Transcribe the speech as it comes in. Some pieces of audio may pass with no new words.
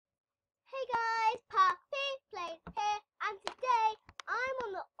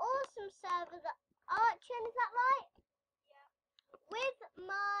Faction, is that right? Yeah. With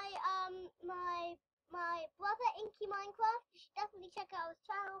my brother Inky Minecraft. You should definitely check out his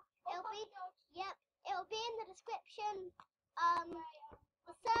channel. It'll be in the description.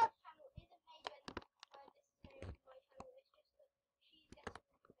 The server channel isn't made when this is my channel. It's just that she's getting her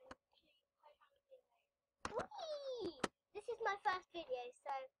channel's being made. Whee! This is my first video,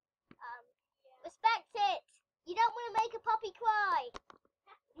 so respect it. You don't want to make a puppy cry.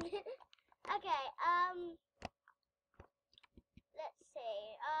 Okay, let's see.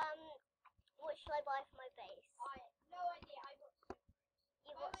 What should I buy for my base? No idea. I got some.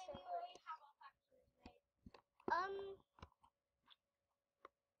 You got We some. already have our factions made.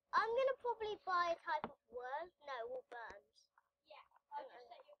 I'm gonna probably buy a type of wood. No, wool burns. Yeah. I'll just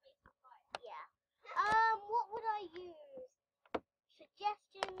set your base on fire. Yeah. What would I use?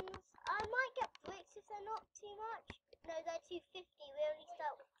 Suggestions. I might get bricks if they're not too much. No, they're 250. We only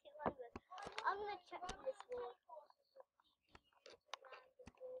start with 200. I'm gonna check this wall.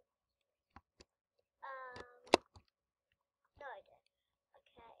 No, I don't.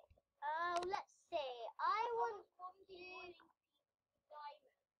 Okay. Let's see. I want to.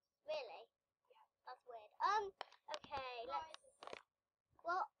 Diamonds. Really? Yeah. That's weird. Okay. Let's.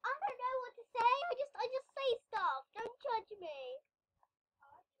 Well, I don't know what to say. I just say stuff. Don't judge me.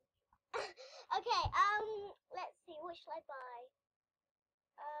 Okay. Let's see. What should I buy?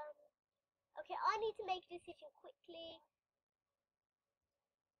 Okay. I need to make a decision quickly.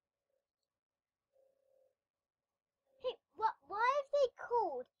 Hey, what? Why have they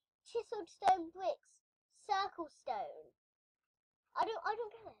called chiseled stone bricks circle stone? I don't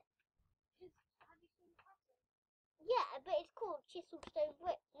get it. Have you seen the pattern? Yeah, but it's called chiseled stone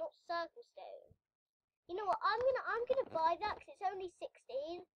brick, not circle stone. You know what? I'm gonna buy that because it's only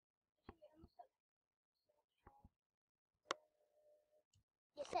 16.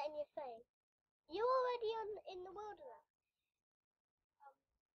 You're setting your phone. You're already in the wilderness. Let's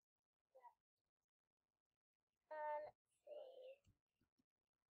see.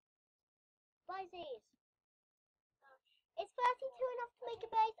 Buy these. Is 32 enough to make a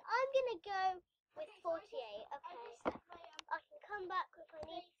base? I'm gonna go with 48. Okay. I can come back if I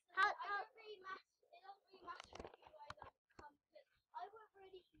need. It doesn't really matter if you guys come, because I won't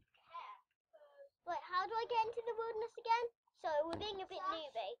really care. Wait, how do I get into the wilderness again? Sorry, we're being a bit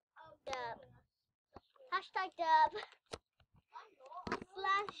newbie. Derp. Hashtag derp.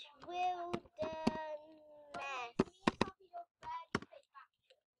 Slash wilderness.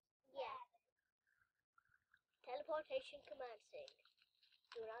 Yeah. Teleportation commencing.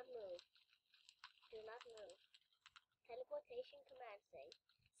 Do not move. Do not move. Teleportation commencing.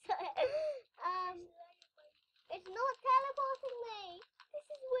 So, it's not teleporting me. This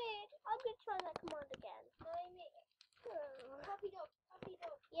is weird. I'm gonna try that command again. Puppy dog.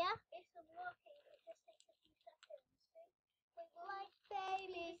 Yeah? It's working. It just takes a few seconds. Like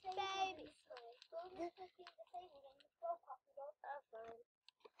babies. Oh, fine.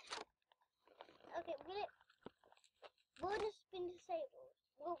 Okay, wilderness has been disabled.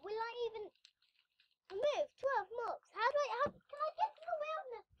 Will I even remove 12 mobs? How can I get to the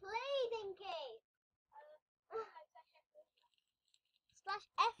wilderness, please, Inky? Slash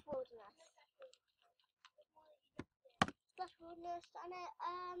F wilderness. Slash wilderness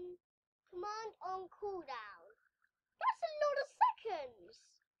and command on cooldown. That's a lot of seconds.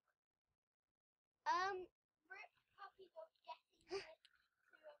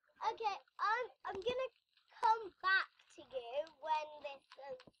 Okay, I'm gonna come back to you when this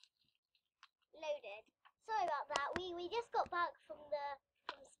is loaded. Sorry about that. We just got back from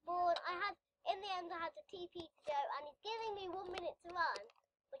spawn. In the end I had to TP to Joe and he's giving me 1 minute to run,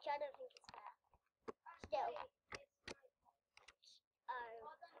 which I don't think is fair. Still.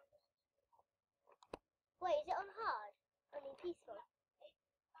 Oh. Wait, is it on hard? I mean peaceful.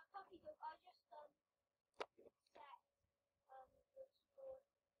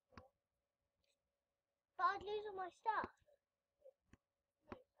 But I'd lose all my stuff.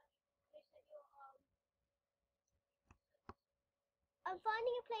 I'm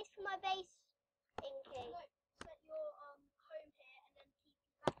finding a place for my base, Inky. No, set your home here and then TP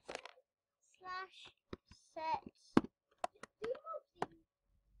back to it. Slash set. Do mobs even?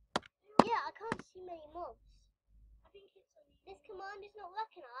 Yeah, I can't see many mobs. I think it's only. This command is not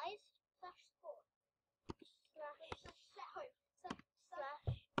recognized. Slash sport. Slash Set home.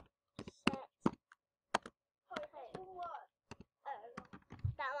 slash set Home. All work. Oh,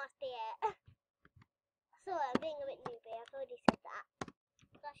 that must be it. Sorry, I'm being a bit newbie. I've already said that.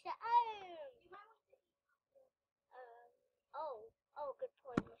 Slash set home. You might want to eat. Oh, good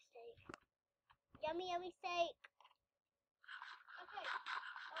point. Mistake. Yummy steak. Okay.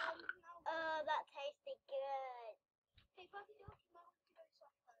 That tasty. good. Hey, Bucky, do you want to go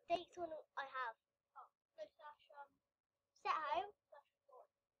slash home? Dates on I have. Oh, no, slash, Set home. slash record.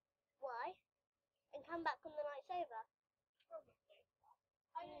 Why? And come back when the night's over. Probably.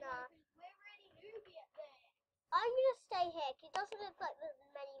 I don't Nah. know, 'cause we're really newbie at this. I'm gonna stay here 'cause it doesn't look like there's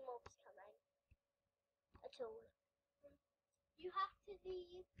many mobs coming at all. You have to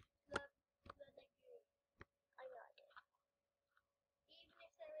leave the lagoon, I know I do. even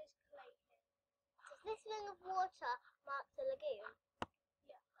if there is clay here. Does this ring of water mark the lagoon?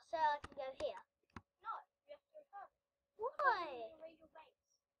 Yeah. So I can go here. No, you have to return. Why? You're gonna raid your base.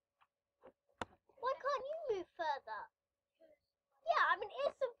 Why can't you move further? Because Yeah, I'm an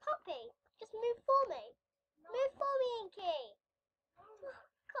innocent puppy. Just move for me. no, Move for me, Inky. no.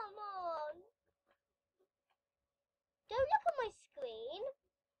 Come on. Don't look at my screen.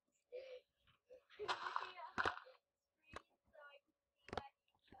 I'm looking at her screen so I can see where she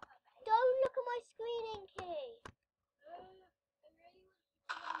put her base. Don't look at my screen, Inky. I really want you to leave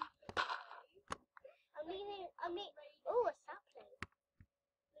the base. I'm leaving. I'm leaving. Raid Oh, a it. sapling.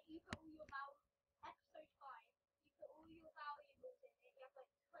 Like, you put all your episode 5, you put all your valuables in it, you have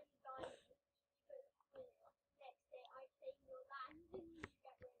like 20 diamonds, you put it next day, I claim your land and you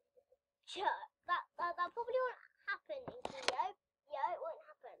get raided. Sure. That probably won't happen, Inky. Yo, it won't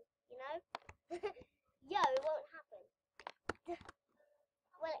happen. You know. Yo, it won't happen.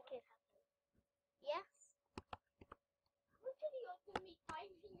 Well, it could happen. Yes. How much are the odds of me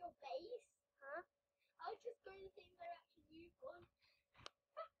finding your base? Huh? I'll just go in the same direction you've gone.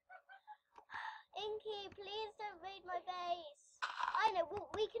 Inky, please don't raid my base. I know.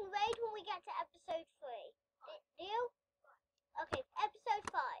 We can raid when we get to episode 3. Deal? Okay. Episode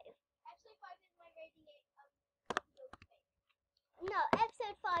 5. Episode 5 is my raiding it, build base. No,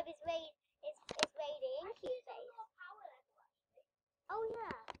 episode 5 is raiding Actually, Inky's it's on base. your power level, actually. Oh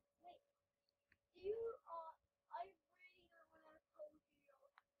yeah. Wait. You are, I really don't want to hold you your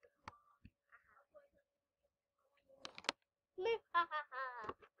Move. Ha ha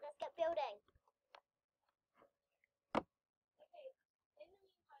ha. Let's get building. Okay, in the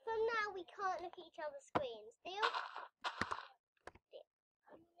meantime, From now we can't look at each other's screens. Deal?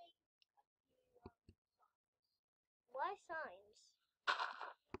 I'm gonna make a few signs. Why signs?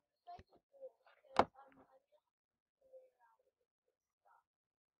 Signs of war, because I'm just figuring out this stuff.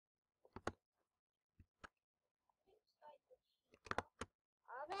 I think signs are cheaper.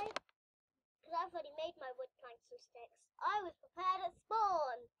 Are they? Because I've already made my wood planks and sticks. I was prepared at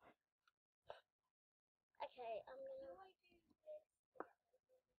spawn. Okay, I'm Do gonna. I do this?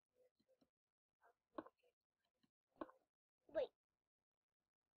 Wait.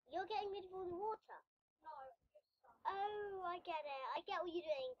 You're getting rid of all the water. No, just some. Oh, I get it. I get what you're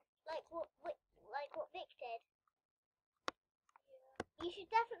doing. Like what Vic did. Yeah. You should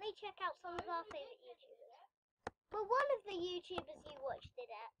definitely check out some of our favourite YouTubers. But one of the YouTubers you watched did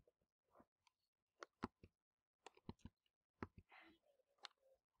it.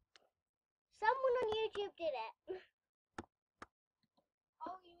 Someone on YouTube did it.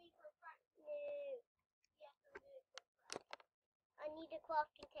 Oh, you mean for a prank? No. Yes, I'm doing it for a prank. I need a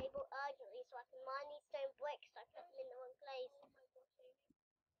crafting table urgently so I can mine these stone bricks. I put them in the wrong place. Oh my gosh, Amy.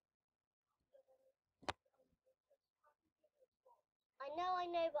 I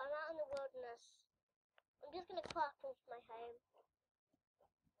know, but I'm out in the wilderness. I'm just gonna craft one for my home.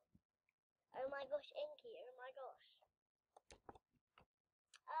 Oh my gosh, Inky, oh my gosh.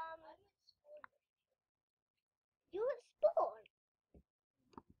 I'm in spawn. You at spawn?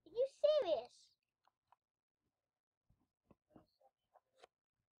 Are you serious?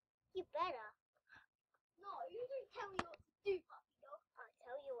 You better. No, you don't tell me what to do, puppy dog. I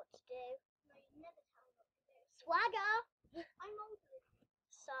tell you what to do. No, you never tell me what to do. Swagger! I'm older than you.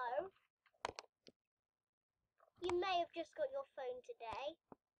 So, you may have just got your phone today,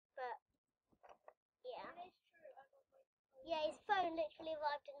 but yeah. It is true, I got my phone. Yeah, his phone literally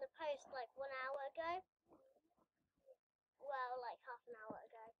arrived in the post like 1 hour ago. Well, like half an hour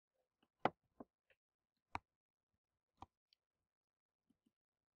ago.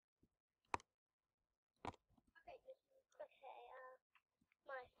 Okay, just Okay,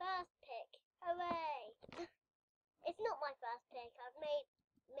 my first pick. Hooray! It's not my first pick. I've made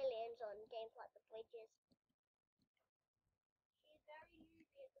millions on games like The Bridges. she's very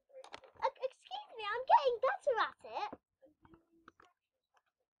newbie at the bridge. Excuse me, I'm getting better at it. I'm doing instructions.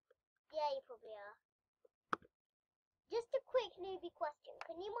 Yeah, you probably are. Just a quick newbie question.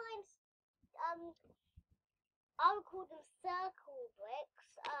 Can you mind, I would call them circle bricks.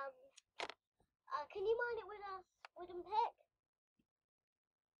 Can you mine it with a wooden pick?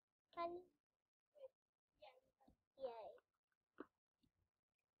 Can you? Yeah, you can. Yay.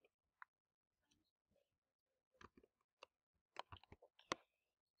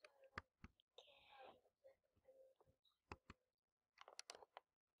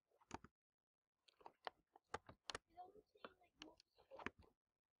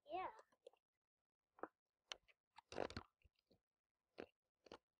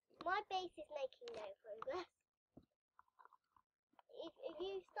 base is making no progress. If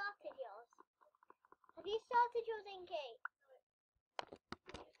you started yours, have you started yours, Inky?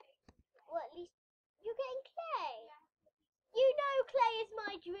 Well, at least you're getting clay. You know clay is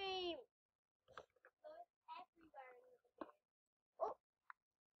my dream. Oh,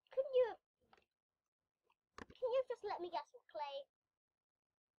 can you just let me get some clay?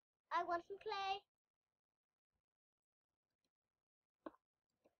 I want some clay.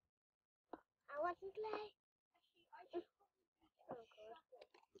 I want some clay. Oh god.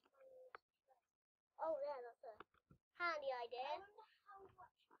 Oh yeah, that's a handy idea.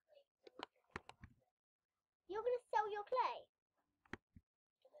 You're gonna sell your clay?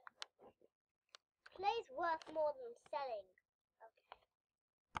 Clay's worth more than selling. Okay.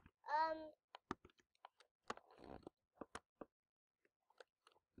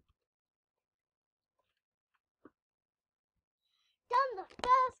 Done the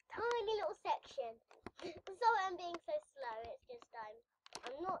first tiny little section. Sorry I'm being so slow, it's just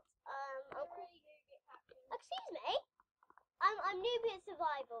I'm not excuse me? I'm newbie at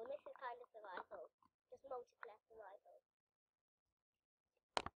survival, and this is kind of survival. Just multiplayer survival.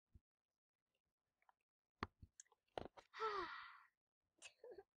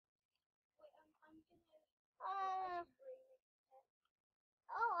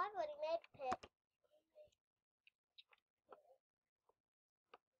 Oh, I've already made a pit.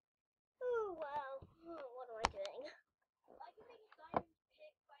 Oh wow. What am I doing? I can make a diamond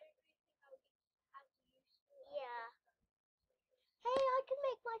pick, but I don't really think I would be as useful. Yeah. Hey, I can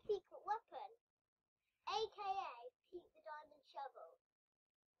make my secret weapon. AKA Pete the Diamond Shovel.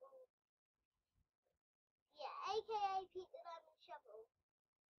 Yeah, AKA Pete the Diamond Shovel.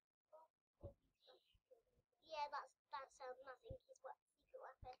 Yeah, that's Inky's secret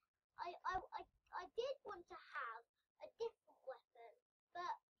weapon. I did want to have a different weapon,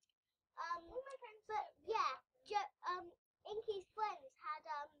 but Inky's friends had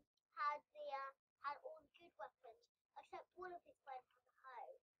all the good weapons, except one of his friends has a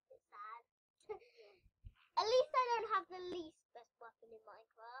hoe. It's sad. At least I don't have the least best weapon in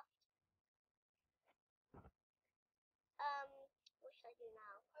Minecraft. What should I do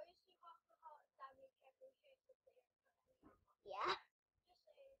now? Obviously, half the heart damage every hit if they don't put any armor. Yeah. Just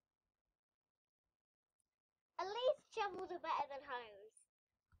saying. At least shovels are better than hoes.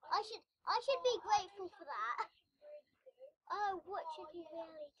 I should be grateful for that. Oh, what should you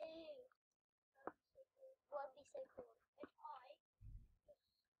really do? What would be so cool? If I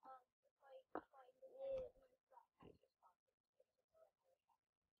find the most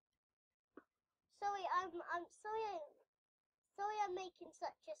Sorry, I'm sorry I'm making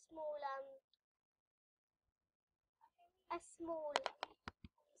such a small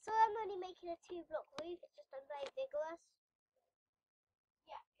sorry I'm only making a 2-block roof, it's just I'm very vigorous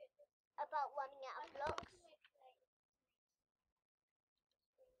yeah, good. about running out of blocks.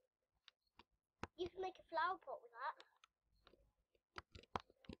 You can make a flower pot with that.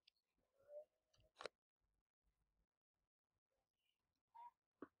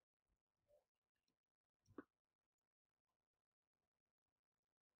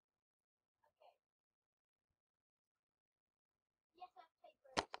 Yes, I have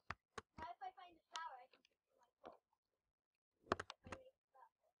paper. Now if I find a flower, I can put it in my pot. If I make that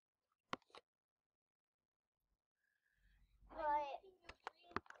pot. Right. I'm making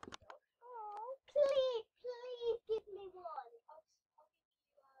your dream castle. Oh, please give me one. I'll give you all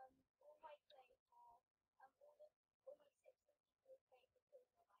my clay for all my 6 clay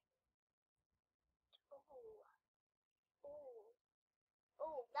for killing your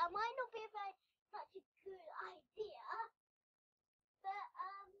Oh, that might not be such a good idea. But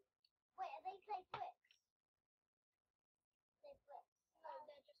wait, are they clay bricks? Clay bricks. No,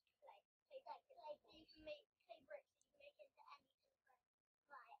 they're just clay. Clay bricks. You can make clay bricks. You can make it into anything.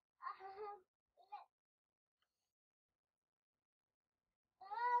 Right.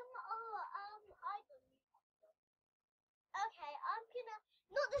 Okay, I'm gonna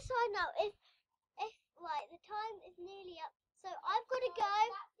not decide now. If right, the time is nearly up, so I've got to go.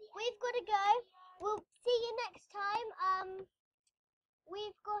 We've got to go. We'll see you next time.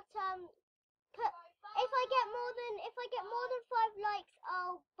 We've got if I get more than 5 likes,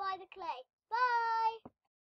 I'll buy the clay. Bye.